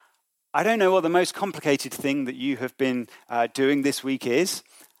I don't know what the most complicated thing that you have been doing this week is,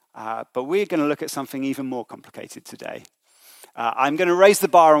 but we're going to look at something even more complicated today. I'm going to raise the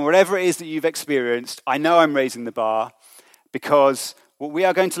bar on whatever it is that you've experienced. I know I'm raising the bar because what we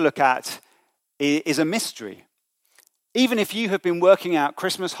are going to look at is a mystery. Even if you have been working out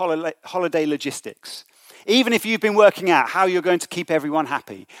Christmas holiday logistics, even if you've been working out how you're going to keep everyone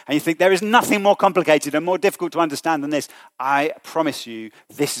happy, and you think there is nothing more complicated and more difficult to understand than this, I promise you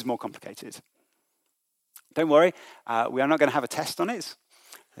this is more complicated. Don't worry, we are not going to have a test on it.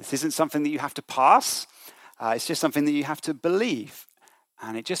 This isn't something that you have to pass. It's just something that you have to believe.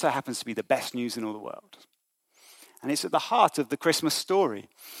 And it just so happens to be the best news in all the world. And it's at the heart of the Christmas story.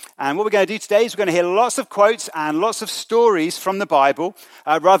 And what we're going to do today is we're going to hear lots of quotes and lots of stories from the Bible,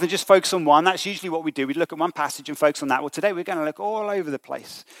 rather than just focus on one. That's usually what we do. We look at one passage and focus on that. Well, today we're going to look all over the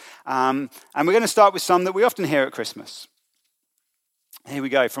place. And we're going to start with some that we often hear at Christmas. Here we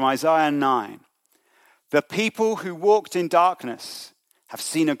go, from Isaiah 9. The people who walked in darkness have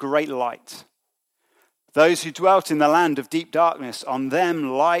seen a great light. Those who dwelt in the land of deep darkness, on them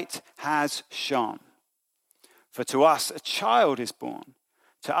light has shone. For to us a child is born,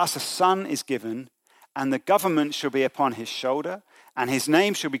 to us a son is given, and the government shall be upon his shoulder, and his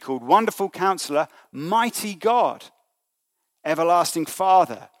name shall be called Wonderful Counselor, Mighty God, Everlasting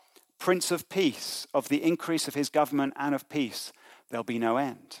Father, Prince of Peace. Of the increase of his government and of peace there'll be no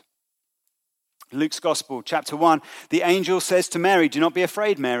end. Luke's Gospel, chapter 1, the angel says to Mary, "Do not be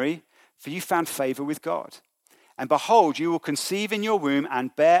afraid, Mary, for you found favor with God. And behold, you will conceive in your womb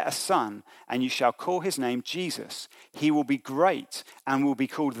and bear a son, and you shall call his name Jesus. He will be great and will be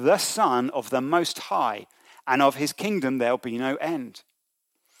called the Son of the Most High, and of his kingdom there will be no end."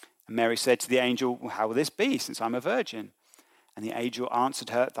 And Mary said to the angel, "Well, how will this be, since I'm a virgin?" And the angel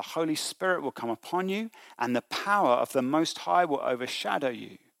answered her, "The Holy Spirit will come upon you, and the power of the Most High will overshadow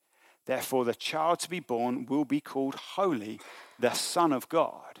you. Therefore the child to be born will be called Holy, the Son of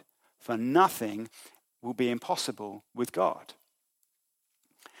God. For nothing will be impossible with God."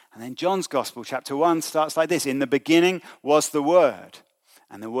 And then John's Gospel, chapter 1, starts like this. In the beginning was the Word,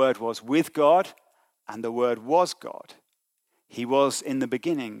 and the Word was with God, and the Word was God. He was in the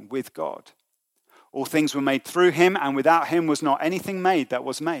beginning with God. All things were made through him, and without him was not anything made that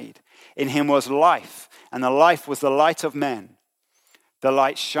was made. In him was life, and the life was the light of men. The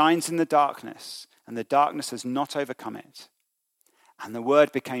light shines in the darkness, and the darkness has not overcome it. And the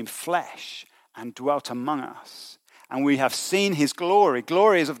Word became flesh and dwelt among us. And we have seen his glory.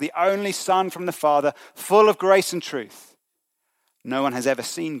 Glory is of the only Son from the Father, full of grace and truth. No one has ever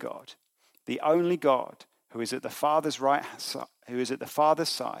seen God, the only God who is at the Father's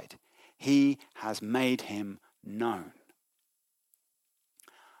side. He has made him known.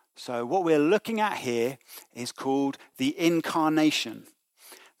 So what we're looking at here is called the incarnation.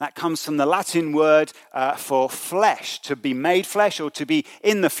 That comes from the Latin word for flesh, to be made flesh or to be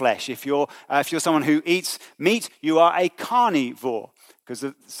in the flesh. If you're someone who eats meat, you are a carnivore, because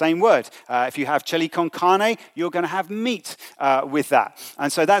of the same word. If you have chili con carne, you're going to have meat with that.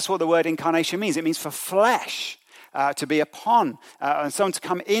 And so that's what the word incarnation means. It means for flesh to be upon, and someone to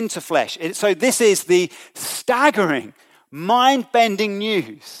come into flesh. So this is the staggering, mind-bending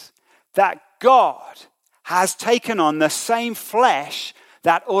news that God has taken on the same flesh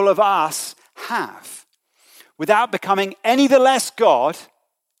that all of us have. Without becoming any the less God,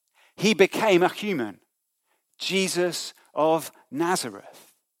 he became a human. Jesus of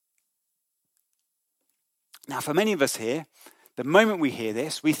Nazareth. Now, for many of us here, the moment we hear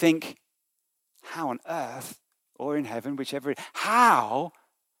this, we think, how on earth, or in heaven, whichever, how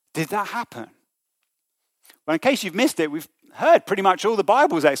did that happen? Well, in case you've missed it, we've heard pretty much all the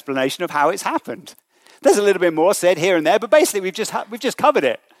Bible's explanation of how it's happened. There's a little bit more said here and there, but basically we've just covered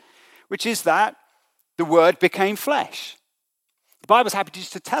it, which is that the Word became flesh. The Bible's happy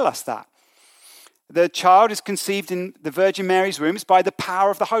just to tell us that. The child is conceived in the Virgin Mary's womb by the power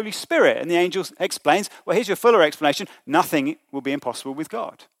of the Holy Spirit. And the angel explains, well, here's your fuller explanation. Nothing will be impossible with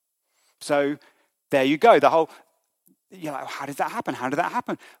God. So there you go. You're like, how did that happen? How did that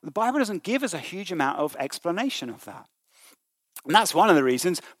happen? The Bible doesn't give us a huge amount of explanation of that. And that's one of the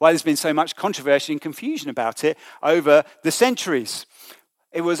reasons why there's been so much controversy and confusion about it over the centuries.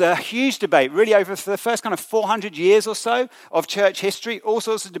 It was a huge debate, really over the first kind of 400 years or so of church history. All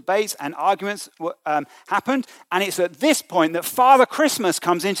sorts of debates and arguments happened. And it's at this point that Father Christmas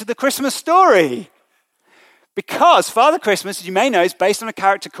comes into the Christmas story. Because Father Christmas, as you may know, is based on a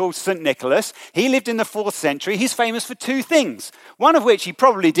character called St. Nicholas. He lived in the 4th century. He's famous for 2 things. One of which he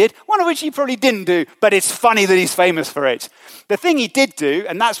probably did, one of which he probably didn't do, but it's funny that he's famous for it. The thing he did do,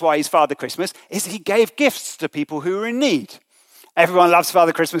 and that's why he's Father Christmas, is he gave gifts to people who were in need. Everyone loves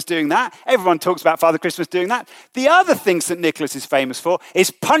Father Christmas doing that. Everyone talks about Father Christmas doing that. The other thing St. Nicholas is famous for is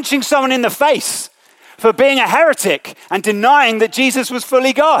punching someone in the face for being a heretic and denying that Jesus was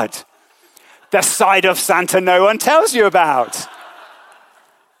fully God. The side of Santa no one tells you about.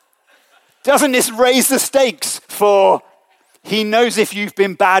 Doesn't this raise the stakes for he knows if you've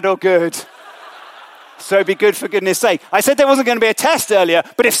been bad or good? So be good for goodness sake. I said there wasn't going to be a test earlier,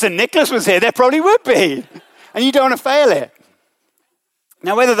 but if St. Nicholas was here, there probably would be. And you don't want to fail it.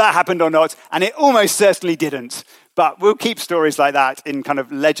 Now, whether that happened or not, and it almost certainly didn't, but we'll keep stories like that in kind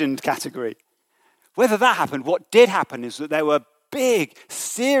of legend category. Whether that happened, what did happen is that there were big,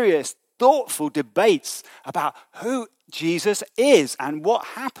 serious, thoughtful debates about who Jesus is and what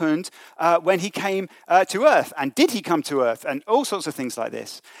happened when he came to earth, and did he come to earth, and all sorts of things like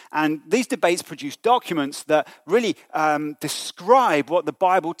this. And these debates produced documents that really describe what the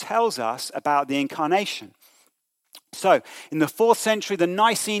Bible tells us about the incarnation. So, in the 4th century, the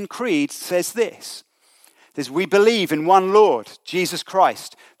Nicene Creed says this. It says, we believe in one Lord, Jesus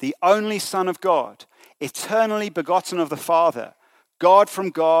Christ, the only Son of God, eternally begotten of the Father, God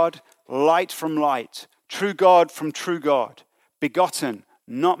from God, light from light, true God from true God, begotten,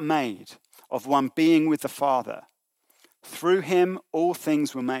 not made, of one being with the Father. Through him all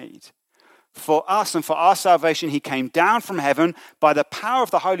things were made. For us and for our salvation, he came down from heaven. By the power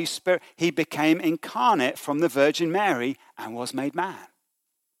of the Holy Spirit, he became incarnate from the Virgin Mary and was made man.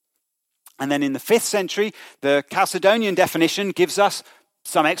 And then in the 5th century, the Chalcedonian definition gives us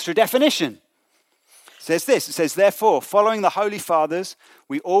some extra definition. It says this, it says, therefore, following the Holy Fathers,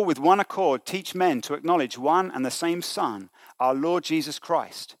 we all with one accord teach men to acknowledge one and the same Son, our Lord Jesus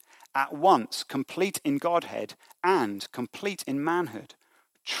Christ, at once complete in Godhead and complete in manhood,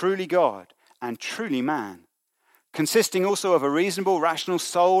 truly God and truly man, consisting also of a reasonable, rational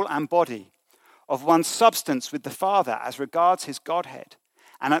soul and body, of one substance with the Father as regards his Godhead,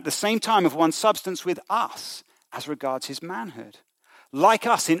 and at the same time of one substance with us as regards his manhood, like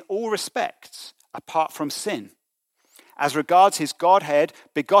us in all respects, apart from sin, as regards his Godhead,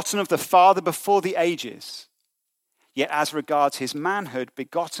 begotten of the Father before the ages, yet as regards his manhood,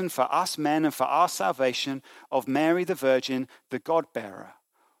 begotten for us men and for our salvation of Mary the Virgin, the God-bearer,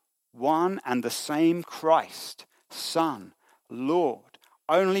 one and the same Christ, Son, Lord,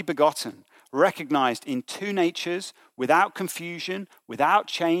 only begotten, recognized in two natures, without confusion, without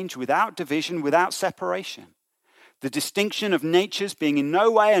change, without division, without separation. The distinction of natures being in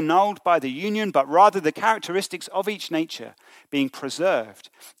no way annulled by the union, but rather the characteristics of each nature being preserved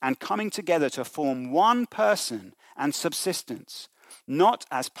and coming together to form one person and subsistence, not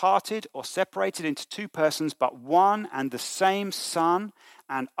as parted or separated into two persons, but one and the same Son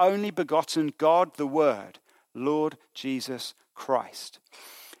and only begotten God the Word, Lord Jesus Christ.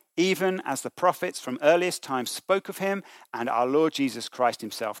 Even as the prophets from earliest times spoke of him, and our Lord Jesus Christ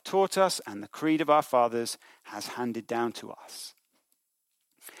himself taught us, and the creed of our fathers has handed down to us.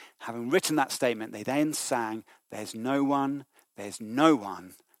 Having written that statement, they then sang, there's no one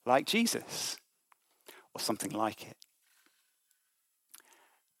like Jesus, or something like it.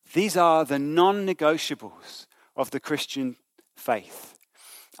 These are the non-negotiables of the Christian faith.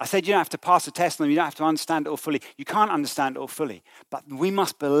 I said you don't have to pass a test on them, you don't have to understand it all fully. You can't understand it all fully, but we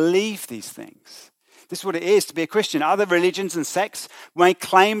must believe these things. This is what it is to be a Christian. Other religions and sects may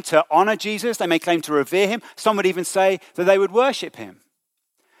claim to honor Jesus, they may claim to revere him. Some would even say that they would worship him.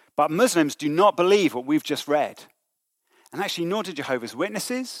 But Muslims do not believe what we've just read. And actually, nor do Jehovah's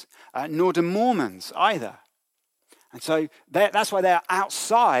Witnesses, nor do Mormons either. And so that's why they're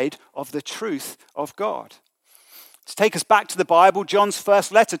outside of the truth of God. To take us back to the Bible, John's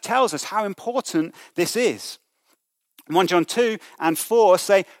first letter tells us how important this is. 1 John 2 and 4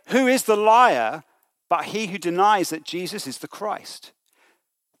 say, who is the liar but he who denies that Jesus is the Christ?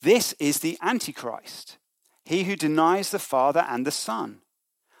 This is the Antichrist, he who denies the Father and the Son.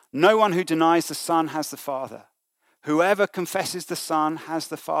 No one who denies the Son has the Father. Whoever confesses the Son has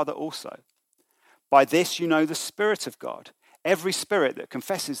the Father also. By this you know the Spirit of God. Every spirit that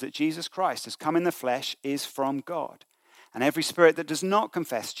confesses that Jesus Christ has come in the flesh is from God. And every spirit that does not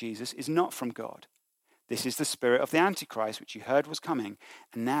confess Jesus is not from God. This is the spirit of the Antichrist, which you heard was coming,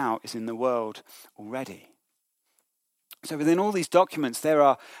 and now is in the world already. So within all these documents, there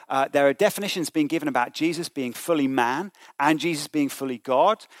are definitions being given about Jesus being fully man and Jesus being fully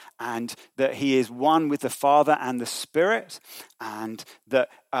God, and that he is one with the Father and the Spirit, and that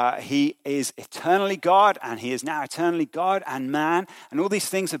he is eternally God, and he is now eternally God and man. And all these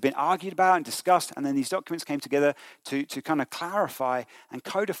things have been argued about and discussed, and then these documents came together to kind of clarify and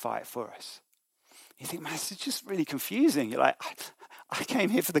codify it for us. You think, man, this is just really confusing. You're like, I came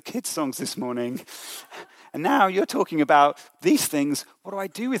here for the kids' songs this morning. And now you're talking about these things. What do I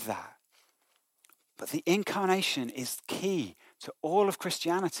do with that? But the incarnation is key to all of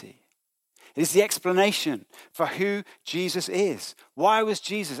Christianity. It is the explanation for who Jesus is. Why was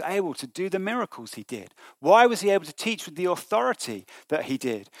Jesus able to do the miracles he did? Why was he able to teach with the authority that he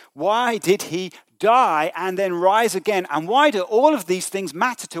did? Why did he die and then rise again? And why do all of these things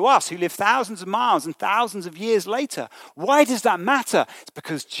matter to us who live thousands of miles and thousands of years later? Why does that matter? It's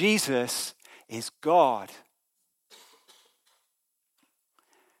because Jesus is God.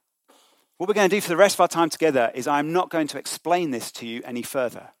 What we're going to do for the rest of our time together is I'm not going to explain this to you any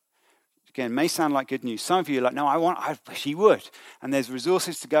further. Again, it may sound like good news. Some of you are like, no, I wish he would. And there's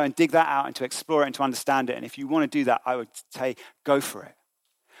resources to go and dig that out and to explore it and to understand it. And if you want to do that, I would say, go for it.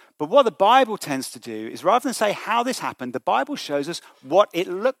 But what the Bible tends to do is rather than say how this happened, the Bible shows us what it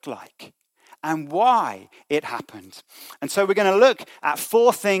looked like and why it happened. And so we're going to look at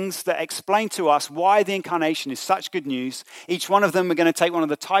 4 things that explain to us why the incarnation is such good news. Each one of them, we're going to take one of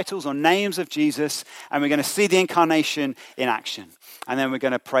the titles or names of Jesus, and we're going to see the incarnation in action. And then we're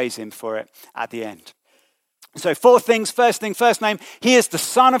going to praise him for it at the end. So 4 things. First name, he is the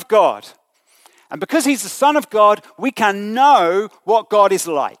Son of God. And because he's the Son of God, we can know what God is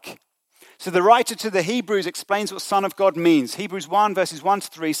like. So the writer to the Hebrews explains what Son of God means. Hebrews 1 verses 1 to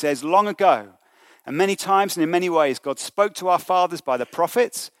 3 says, long ago, and many times and in many ways, God spoke to our fathers by the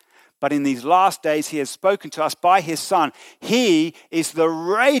prophets, but in these last days he has spoken to us by his Son. He is the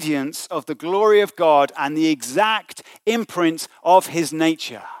radiance of the glory of God and the exact imprint of his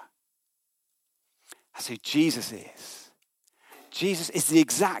nature. That's who Jesus is. Jesus is the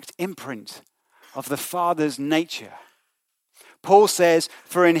exact imprint of the Father's nature. Paul says,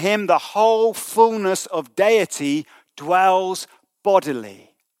 for in him the whole fullness of deity dwells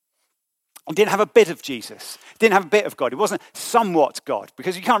bodily. He didn't have a bit of Jesus. He didn't have a bit of God. He wasn't somewhat God,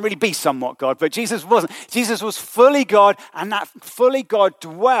 because you can't really be somewhat God, but Jesus wasn't. Jesus was fully God, and that fully God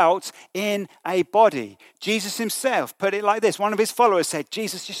dwelt in a body. Jesus himself put it like this. One of his followers said,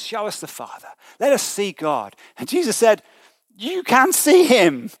 Jesus, just show us the Father. Let us see God. And Jesus said, you can see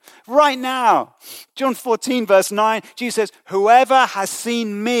him right now. John 14 verse 9, Jesus says, whoever has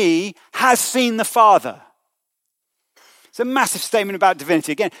seen me has seen the Father. It's a massive statement about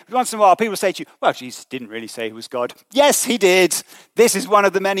divinity. Again, once in a while people say to you, well, Jesus didn't really say he was God. Yes, he did. This is one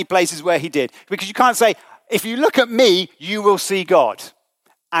of the many places where he did. Because you can't say, if you look at me, you will see God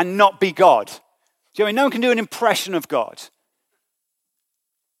and not be God. Do you know what I mean? No one can do an impression of God.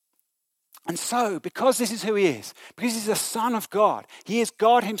 And so, because this is who he is, because he's the Son of God, he is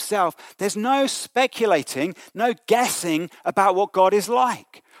God himself, there's no speculating, no guessing about what God is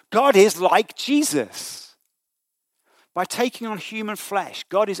like. God is like Jesus. By taking on human flesh,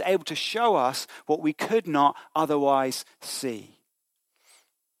 God is able to show us what we could not otherwise see.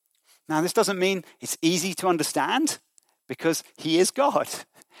 Now, this doesn't mean it's easy to understand, because he is God.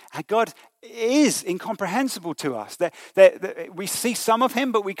 And God is incomprehensible to us. We see some of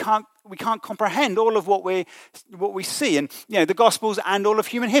him, but we can't comprehend all of what we see. And the Gospels and all of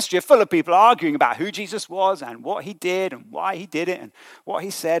human history are full of people arguing about who Jesus was and what he did and why he did it and what he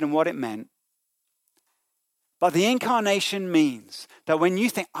said and what it meant. But the incarnation means that when you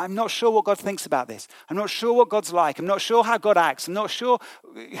think, I'm not sure what God thinks about this, I'm not sure what God's like, I'm not sure how God acts, I'm not sure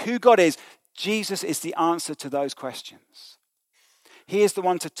who God is, Jesus is the answer to those questions. He is the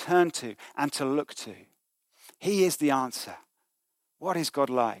one to turn to and to look to. He is the answer. What is God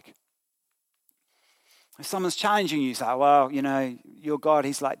like? If someone's challenging you, you say, well, your God,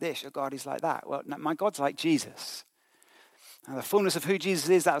 he's like this, your God, he's like that. Well, no, my God's like Jesus. Now, the fullness of who Jesus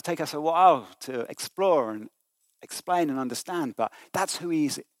is, that will take us a while to explore and explain and understand, but that's who he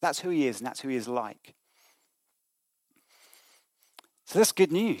is, and that's who he is like. So that's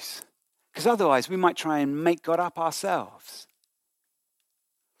good news, because otherwise we might try and make God up ourselves.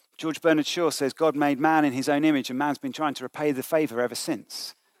 George Bernard Shaw says, God made man in his own image, and man's been trying to repay the favor ever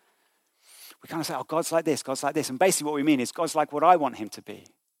since. We kind of say, God's like this, God's like this. And basically what we mean is God's like what I want him to be.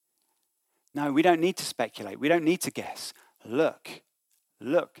 No, we don't need to speculate. We don't need to guess. Look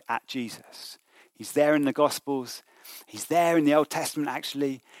at Jesus. He's there in the Gospels. He's there in the Old Testament,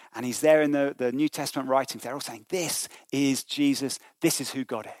 actually. And he's there in the New Testament writings. They're all saying, this is Jesus. This is who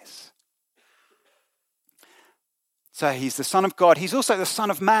God is. So he's the Son of God. He's also the Son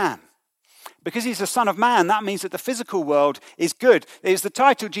of Man. Because he's the Son of Man, that means that the physical world is good. It is the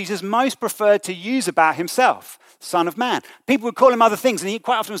title Jesus most preferred to use about himself, Son of Man. People would call him other things, and he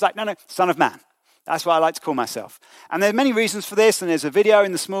quite often was like, no, Son of Man. That's what I like to call myself. And there are many reasons for this, and there's a video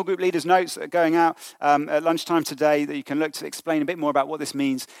in the small group leaders' notes going out at lunchtime today that you can look to explain a bit more about what this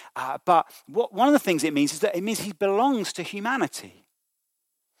means. But one of the things it means is that it means he belongs to humanity.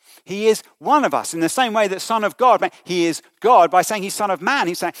 He is one of us in the same way that Son of God, he is God by saying he's Son of Man.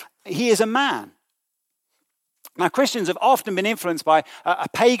 He's saying he is a man. Now, Christians have often been influenced by a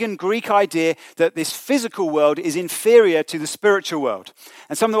pagan Greek idea that this physical world is inferior to the spiritual world.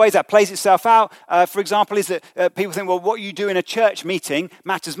 And some of the ways that plays itself out, for example, is that people think, well, what you do in a church meeting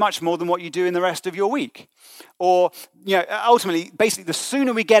matters much more than what you do in the rest of your week. Or, ultimately, basically, the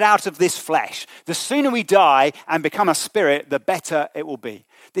sooner we get out of this flesh, the sooner we die and become a spirit, the better it will be.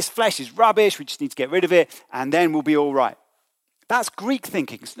 This flesh is rubbish, we just need to get rid of it, and then we'll be all right. That's Greek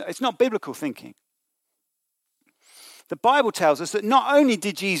thinking. It's not biblical thinking. The Bible tells us that not only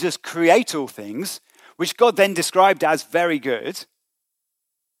did Jesus create all things, which God then described as very good,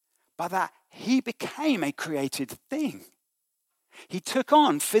 but that he became a created thing. He took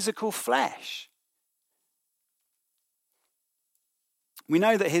on physical flesh. We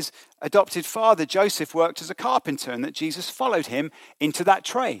know that his adopted father, Joseph, worked as a carpenter and that Jesus followed him into that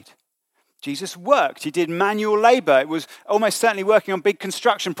trade. Jesus worked. He did manual labor. It was almost certainly working on big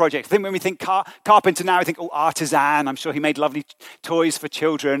construction projects. I think when we think carpenter now, we think, artisan. I'm sure he made lovely toys for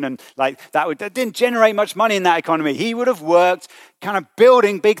children. And that didn't generate much money in that economy. He would have worked kind of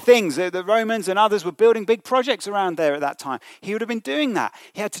building big things. The Romans and others were building big projects around there at that time. He would have been doing that.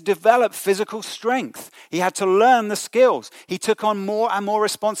 He had to develop physical strength. He had to learn the skills. He took on more and more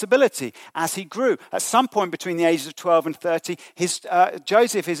responsibility as he grew. At some point between the ages of 12 and 30,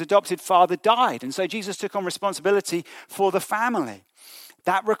 Joseph, his adopted father, died. And so Jesus took on responsibility for the family.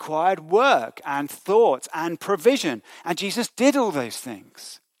 That required work and thought and provision. And Jesus did all those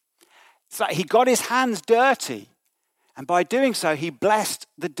things. It's like he got his hands dirty. And by doing so, he blessed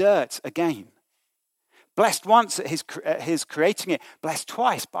the dirt again. Blessed once at his creating it, blessed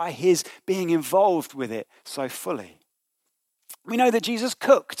twice by his being involved with it so fully. We know that Jesus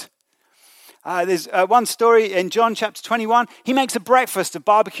cooked. There's one story in John chapter 21. He makes a breakfast of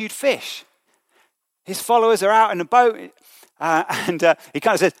barbecued fish. His followers are out in a boat and he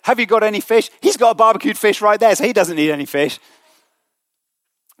kind of says, have you got any fish? He's got a barbecued fish right there, so he doesn't need any fish.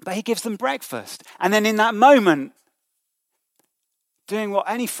 But he gives them breakfast. And then in that moment, doing what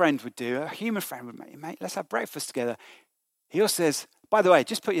any friend would do, a human friend would make, mate, let's have breakfast together. He also says, by the way,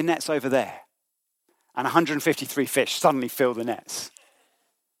 just put your nets over there. And 153 fish suddenly fill the nets.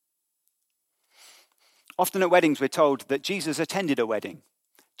 Often at weddings, we're told that Jesus attended a wedding.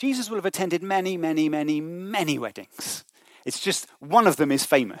 Jesus will have attended many, many, many, many weddings. It's just one of them is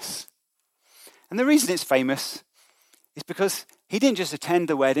famous. And the reason it's famous is because he didn't just attend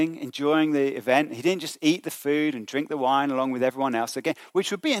the wedding, enjoying the event. He didn't just eat the food and drink the wine along with everyone else again,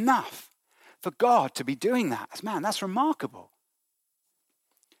 which would be enough for God to be doing that. Man, that's remarkable.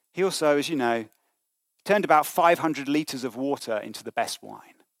 He also, as you know, turned about 500 litres of water into the best wine.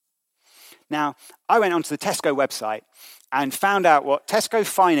 Now, I went onto the Tesco website and found out what Tesco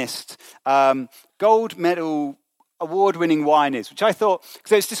Finest gold medal award-winning wine is, which I thought,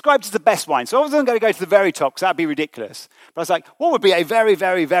 because it's described as the best wine. So I wasn't going to go to the very top because that'd be ridiculous. But I was like, what would be a very,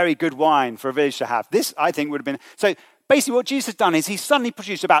 very, very good wine for a village to have? This, I think, would have been... So basically what Jesus has done is he's suddenly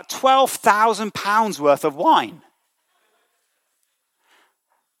produced about £12,000 worth of wine.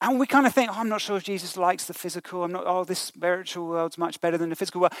 And we kind of think, I'm not sure if Jesus likes the physical. This spiritual world's much better than the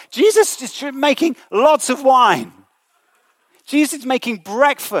physical world. Jesus is making lots of wine. Jesus is making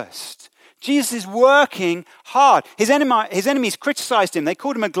breakfast. Jesus is working hard. His enemies criticized him. They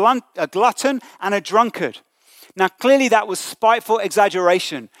called him a glutton and a drunkard. Now, clearly that was spiteful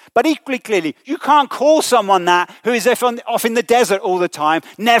exaggeration. But equally clearly, you can't call someone that who is off in the desert all the time,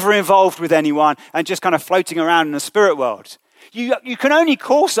 never involved with anyone, and just kind of floating around in the spirit world. You can only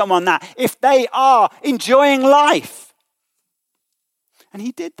call someone that if they are enjoying life. And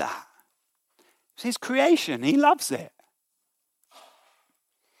he did that. It's his creation. He loves it.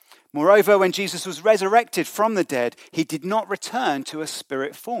 Moreover, when Jesus was resurrected from the dead, he did not return to a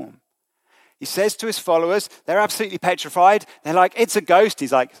spirit form. He says to his followers, they're absolutely petrified. They're like, it's a ghost.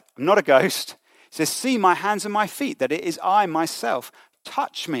 He's like, I'm not a ghost. He says, see my hands and my feet, that it is I myself.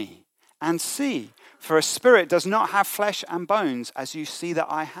 Touch me and see. For a spirit does not have flesh and bones, as you see that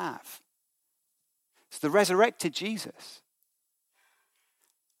I have. It's the resurrected Jesus.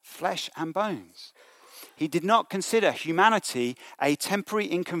 Flesh and bones. He did not consider humanity a temporary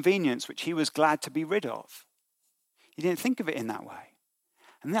inconvenience which he was glad to be rid of. He didn't think of it in that way.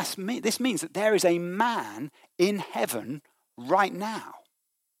 And this means that there is a man in heaven right now.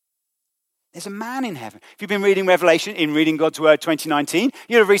 There's a man in heaven. If you've been reading Revelation, in Reading God's Word 2019,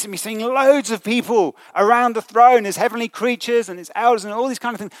 you'll have recently seen loads of people around the throne. There's heavenly creatures and there's elders and all these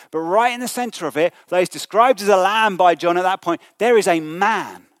kind of things. But right in the center of it, though he's described as a lamb by John at that point, there is a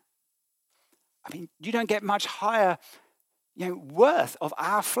man. I mean, you don't get much higher worth of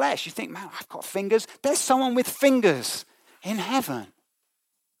our flesh. You think, man, I've got fingers. There's someone with fingers in heaven.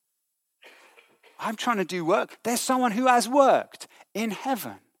 I'm trying to do work. There's someone who has worked in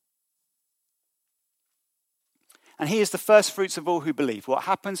heaven. And he is the first fruits of all who believe. What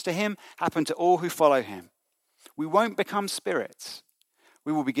happens to him happened to all who follow him. We won't become spirits.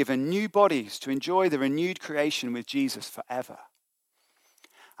 We will be given new bodies to enjoy the renewed creation with Jesus forever.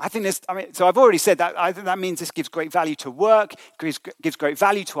 So I've already said that. I think that means this gives great value to work, gives great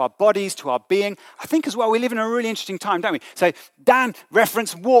value to our bodies, to our being. I think as well, we live in a really interesting time, don't we? So Dan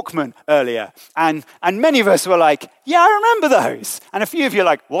referenced Walkman earlier, and many of us were like, yeah, I remember those. And a few of you are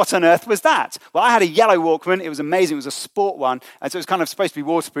like, what on earth was that? Well, I had a yellow Walkman. It was amazing. It was a sport one, and so it was kind of supposed to be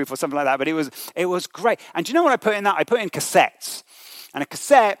waterproof or something like that, but it was great. And do you know what I put in that? I put in cassettes. And a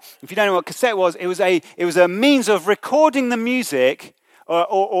cassette, if you don't know what cassette was, it was a means of recording the music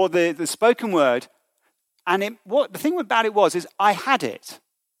or the spoken word. And the thing about it is I had it.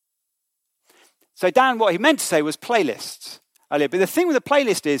 So Dan, what he meant to say was playlists earlier. But the thing with the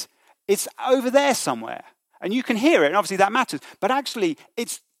playlist is it's over there somewhere. And you can hear it, and obviously that matters. But actually,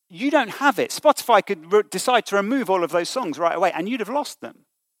 you don't have it. Spotify could decide to remove all of those songs right away, and you'd have lost them.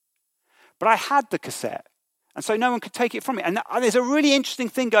 But I had the cassette. And so no one could take it from me. And there's a really interesting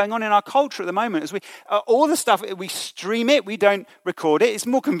thing going on in our culture at the moment. As all the stuff, we stream it, we don't record it. It's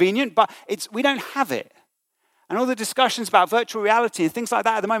more convenient, but we don't have it. And all the discussions about virtual reality and things like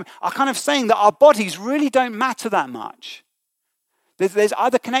that at the moment are kind of saying that our bodies really don't matter that much. There's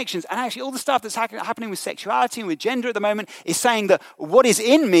other connections. And actually all the stuff that's happening with sexuality and with gender at the moment is saying that what is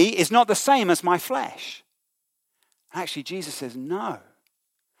in me is not the same as my flesh. And actually Jesus says, no,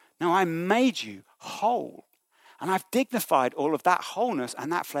 I made you whole. And I've dignified all of that wholeness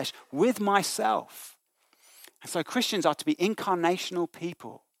and that flesh with myself. And so Christians are to be incarnational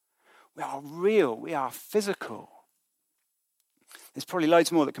people. We are real. We are physical. There's probably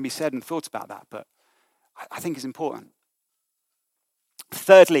loads more that can be said and thought about that, but I think it's important.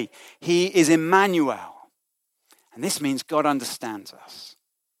 Thirdly, he is Emmanuel. And this means God understands us.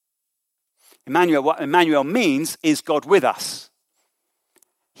 What Emmanuel means is God with us.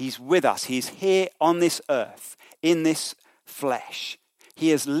 He's with us. He's here on this earth, in this flesh. He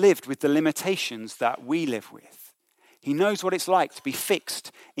has lived with the limitations that we live with. He knows what it's like to be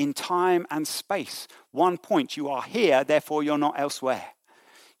fixed in time and space. One point, you are here, therefore you're not elsewhere.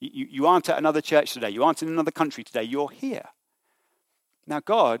 You aren't at another church today. You aren't in another country today. You're here. Now,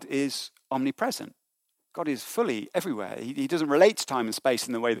 God is omnipresent. God is fully everywhere. He doesn't relate to time and space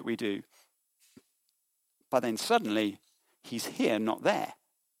in the way that we do. But then suddenly, he's here, not there.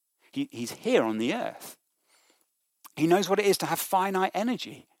 He's here on the earth. He knows what it is to have finite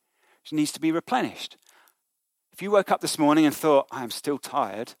energy, which needs to be replenished. If you woke up this morning and thought, I am still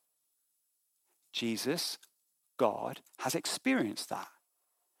tired, Jesus, God, has experienced that.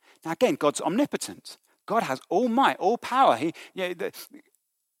 Now again, God's omnipotent. God has all might, all power. He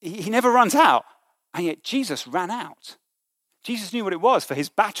never runs out. And yet Jesus ran out. Jesus knew what it was for his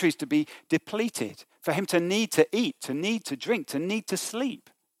batteries to be depleted, for him to need to eat, to need to drink, to need to sleep.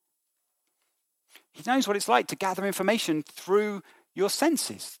 He knows what it's like to gather information through your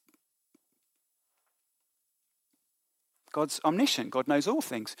senses. God's omniscient. God knows all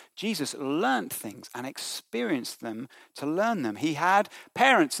things. Jesus learned things and experienced them to learn them. He had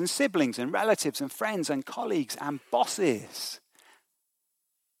parents and siblings and relatives and friends and colleagues and bosses,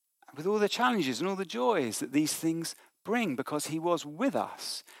 with all the challenges and all the joys that these things bring, because he was with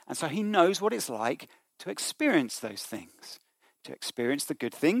us. And so he knows what it's like to experience those things, to experience the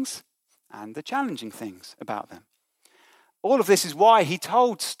good things and the challenging things about them. All of this is why he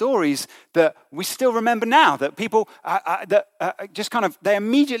told stories that we still remember now, that people they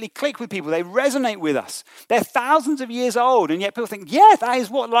immediately click with people. They resonate with us. They're thousands of years old, and yet people think, yeah, that is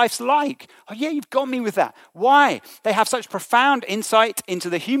what life's like. Oh, yeah, you've got me with that. Why? They have such profound insight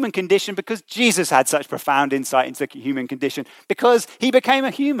into the human condition because Jesus had such profound insight into the human condition because he became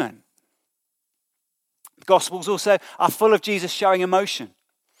a human. The Gospels also are full of Jesus showing emotion.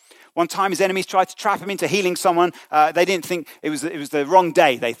 One time his enemies tried to trap him into healing someone. They didn't think it was the wrong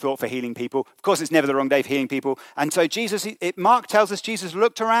day, they thought, for healing people. Of course, it's never the wrong day for healing people. And so Mark tells us Jesus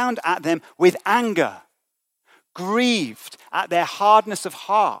looked around at them with anger, grieved at their hardness of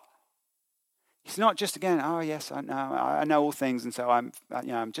heart. He's not just, again, oh yes, I know all things, and so I'm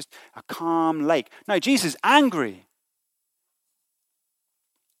just a calm lake. No, Jesus is angry.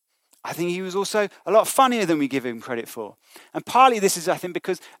 I think he was also a lot funnier than we give him credit for. And partly this is, I think,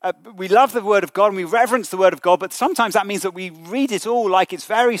 because we love the Word of God and we reverence the Word of God, but sometimes that means that we read it all like it's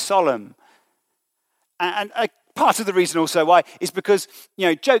very solemn. And part of the reason also why is because,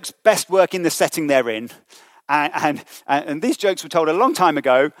 jokes best work in the setting they're in. And these jokes were told a long time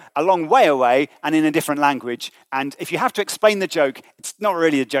ago, a long way away, and in a different language. And if you have to explain the joke, it's not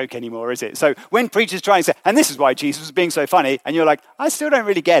really a joke anymore, is it? So when preachers try and say, and this is why Jesus was being so funny, and you're like, I still don't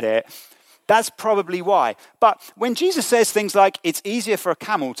really get it, that's probably why. But when Jesus says things like, it's easier for a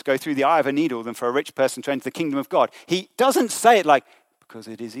camel to go through the eye of a needle than for a rich person to enter the kingdom of God, he doesn't say it like, because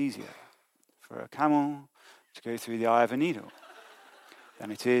it is easier for a camel to go through the eye of a needle than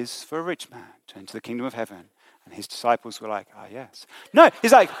it is for a rich man to enter the kingdom of heaven. And his disciples were like, yes. No,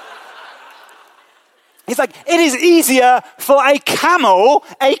 he's like, it is easier for a camel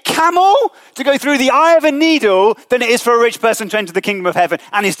to go through the eye of a needle than it is for a rich person to enter the kingdom of heaven.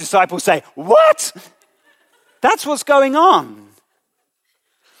 And his disciples say, what? That's what's going on.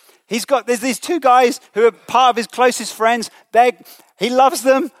 There's these two guys who are part of his closest friends. He loves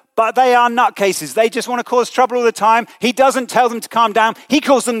them, but they are nutcases. They just want to cause trouble all the time. He doesn't tell them to calm down. He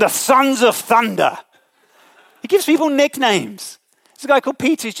calls them the sons of thunder. He gives people nicknames. There's a guy called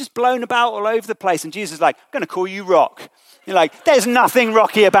Peter who's just blown about all over the place. And Jesus is like, I'm going to call you Rock. You're like, there's nothing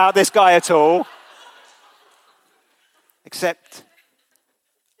rocky about this guy at all. Except,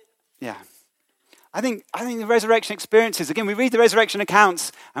 I think the resurrection experiences, again, we read the resurrection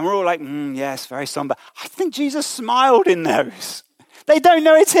accounts and we're all like, yes, very somber. I think Jesus smiled in those. They don't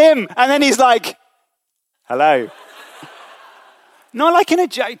know it's him. And then he's like, hello. Not like in a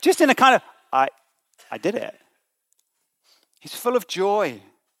joke, just in a kind of, I did it. He's full of joy.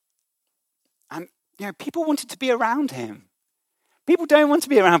 And, people wanted to be around him. People don't want to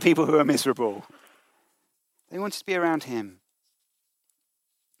be around people who are miserable. They want to be around him.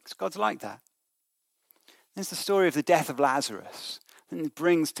 Because God's like that. There's the story of the death of Lazarus. And it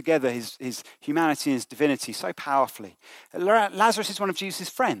brings together his humanity and his divinity so powerfully. Lazarus is one of Jesus'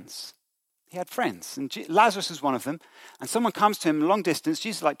 friends. He had friends, and Lazarus is one of them. And someone comes to him long distance,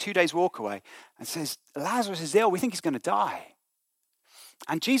 Jesus is like 2 days walk away, and says, Lazarus is ill, we think he's going to die.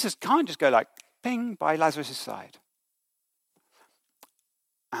 And Jesus can't just go like, ping, by Lazarus' side.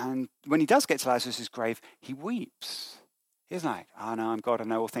 And when he does get to Lazarus' grave, he weeps. He's like, oh no, I'm God, I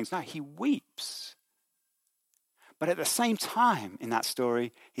know all things. No, he weeps. But at the same time in that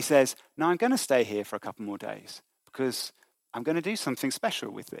story, he says, no, I'm going to stay here for a couple more days because I'm going to do something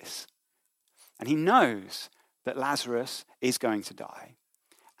special with this. And he knows that Lazarus is going to die.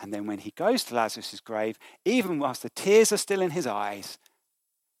 And then when he goes to Lazarus' grave, even whilst the tears are still in his eyes,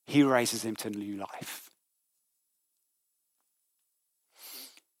 he raises him to new life.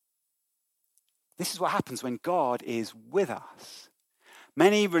 This is what happens when God is with us.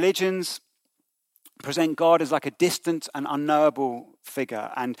 Many religions present God as like a distant and unknowable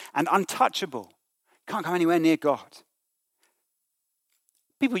figure and untouchable. Can't come anywhere near God.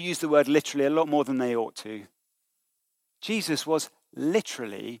 People use the word literally a lot more than they ought to. Jesus was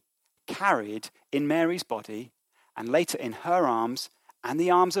literally carried in Mary's body and later in her arms and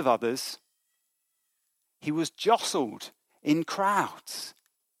the arms of others. He was jostled in crowds.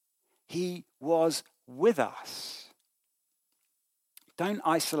 He was with us. Don't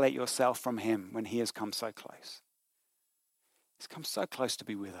isolate yourself from him when he has come so close. He's come so close to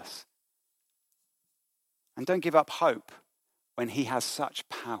be with us. And don't give up hope when he has such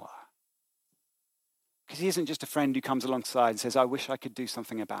power. Because he isn't just a friend who comes alongside and says, I wish I could do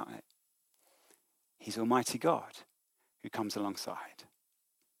something about it. He's Almighty God who comes alongside.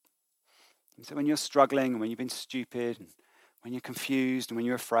 And so when you're struggling, and when you've been stupid, and when you're confused, and when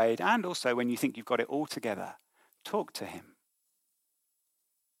you're afraid, and also when you think you've got it all together, talk to him.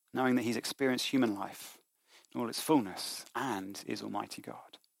 Knowing that he's experienced human life in all its fullness and is Almighty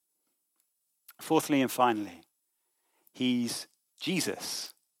God. Fourthly and finally, he's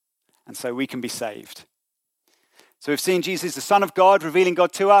Jesus, and so we can be saved. So we've seen Jesus, the Son of God, revealing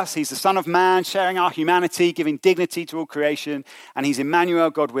God to us. He's the Son of Man, sharing our humanity, giving dignity to all creation, and he's Emmanuel,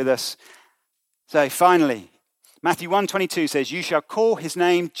 God with us. So finally, Matthew 1:22 says, you shall call his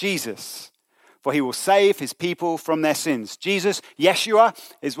name Jesus, for he will save his people from their sins. Jesus, Yeshua,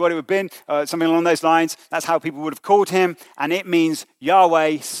 is what it would have been, something along those lines. That's how people would have called him, and it means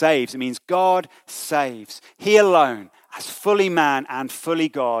Yahweh saves. It means God saves. He alone, as fully man and fully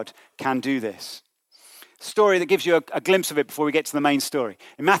God, can do this. Story that gives you a glimpse of it before we get to the main story.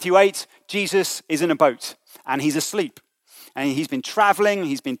 In Matthew 8, Jesus is in a boat, and he's asleep. And he's been traveling,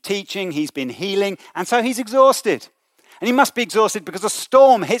 he's been teaching, he's been healing, and so he's exhausted. And he must be exhausted because a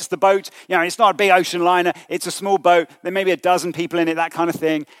storm hits the boat. You know, it's not a big ocean liner, it's a small boat. There may be a dozen people in it, that kind of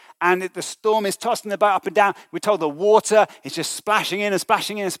thing. And the storm is tossing the boat up and down. We're told the water is just splashing in and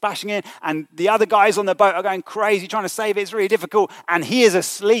splashing in and splashing in. And the other guys on the boat are going crazy, trying to save it. It's really difficult. And he is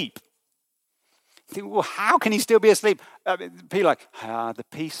asleep. You think, well, how can he still be asleep? Be like, the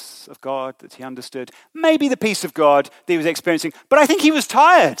peace of God that he understood. Maybe the peace of God that he was experiencing, but I think he was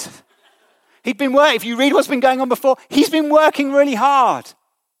tired. He'd been working. If you read what's been going on before, he's been working really hard.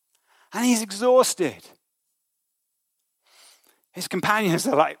 And he's exhausted. His companions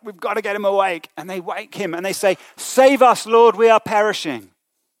are like, we've got to get him awake. And they wake him and they say, save us, Lord, we are perishing.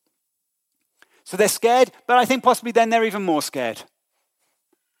 So they're scared, but I think possibly then they're even more scared.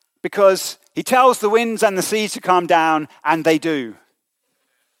 Because he tells the winds and the seas to calm down, and they do.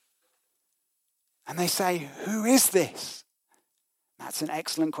 And they say, who is this? That's an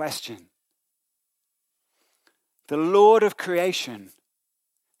excellent question. The Lord of creation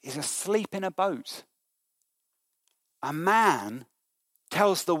is asleep in a boat. A man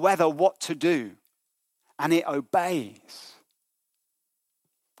tells the weather what to do, and it obeys.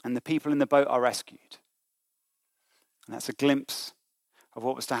 And the people in the boat are rescued. And that's a glimpse of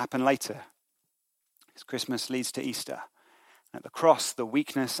what was to happen later. Because Christmas leads to Easter. And at the cross, the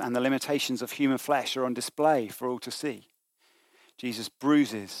weakness and the limitations of human flesh are on display for all to see. Jesus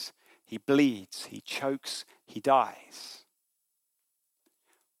bruises, he bleeds, he chokes, he dies.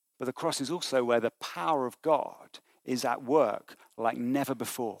 But the cross is also where the power of God is at work like never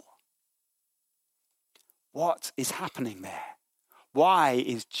before. What is happening there? Why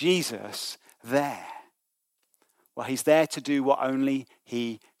is Jesus there? Well, he's there to do what only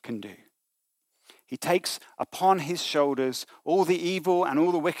he can do. He takes upon his shoulders all the evil and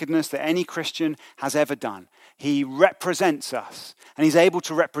all the wickedness that any Christian has ever done. He represents us, and he's able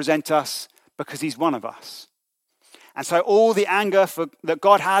to represent us because he's one of us. And so all the anger that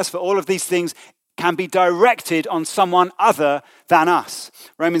God has for all of these things can be directed on someone other than us.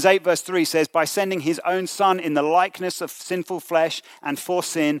 Romans 8 verse 3 says, by sending his own son in the likeness of sinful flesh and for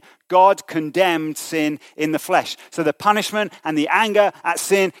sin, God condemned sin in the flesh. So the punishment and the anger at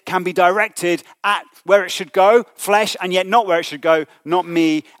sin can be directed at where it should go, flesh, and yet not where it should go, not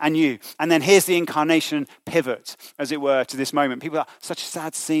me and you. And then here's the incarnation pivot, as it were, to this moment. People are, such a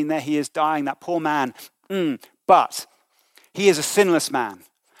sad scene there, he is dying, that poor man. But he is a sinless man.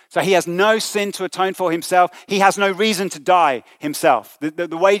 So he has no sin to atone for himself. He has no reason to die himself.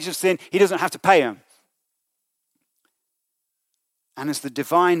 The wage of sin, he doesn't have to pay him. And as the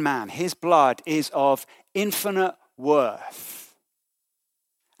divine man, his blood is of infinite worth.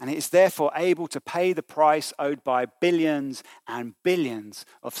 And it is therefore able to pay the price owed by billions and billions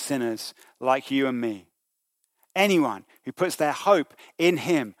of sinners like you and me. Anyone who puts their hope in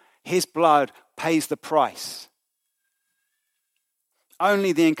him, his blood pays the price.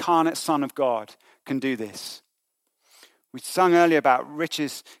 Only the incarnate Son of God can do this. We sung earlier about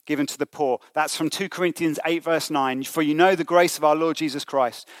riches given to the poor. That's from 2 Corinthians 8 verse 9. For you know the grace of our Lord Jesus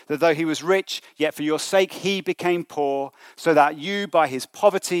Christ, that though he was rich, yet for your sake he became poor, so that you by his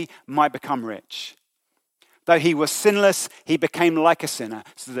poverty might become rich. Though he was sinless, he became like a sinner,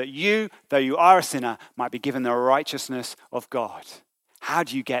 so that you, though you are a sinner, might be given the righteousness of God. How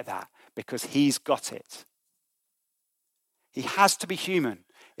do you get that? Because he's got it. He has to be human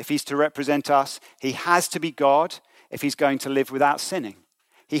if he's to represent us. He has to be God if he's going to live without sinning.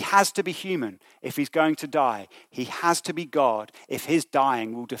 He has to be human if he's going to die. He has to be God if his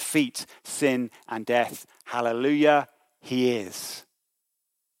dying will defeat sin and death. Hallelujah, he is.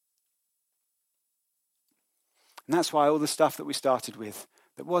 And that's why all the stuff that we started with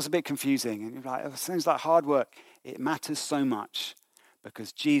that was a bit confusing and like, it sounds like hard work, it matters so much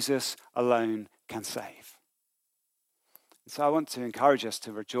because Jesus alone can save. So I want to encourage us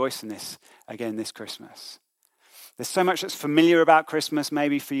to rejoice in this again this Christmas. There's so much that's familiar about Christmas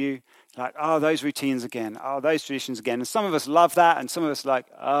maybe for you. Like, oh, those routines again. Oh, those traditions again. And some of us love that. And some of us like,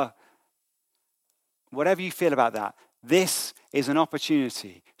 whatever you feel about that. This is an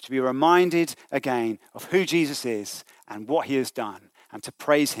opportunity to be reminded again of who Jesus is and what he has done and to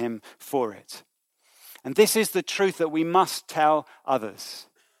praise him for it. And this is the truth that we must tell others.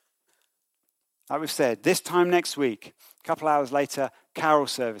 Like we've said, this time next week, a couple hours later, carol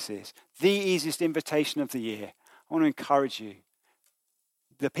services, the easiest invitation of the year. I want to encourage you.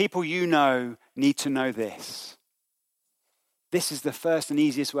 The people you know need to know this. This is the first and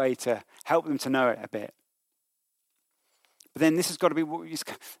easiest way to help them to know it a bit. But then this has got to be,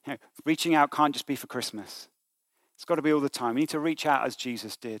 reaching out can't just be for Christmas. It's got to be all the time. We need to reach out as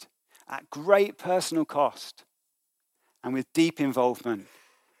Jesus did, at great personal cost and with deep involvement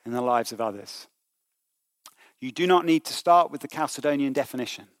in the lives of others. You do not need to start with the Chalcedonian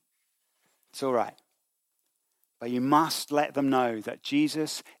definition. It's all right. But you must let them know that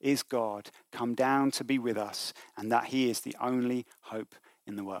Jesus is God, come down to be with us, and that he is the only hope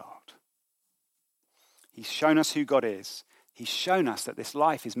in the world. He's shown us who God is. He's shown us that this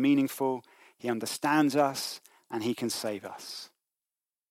life is meaningful. He understands us, and he can save us.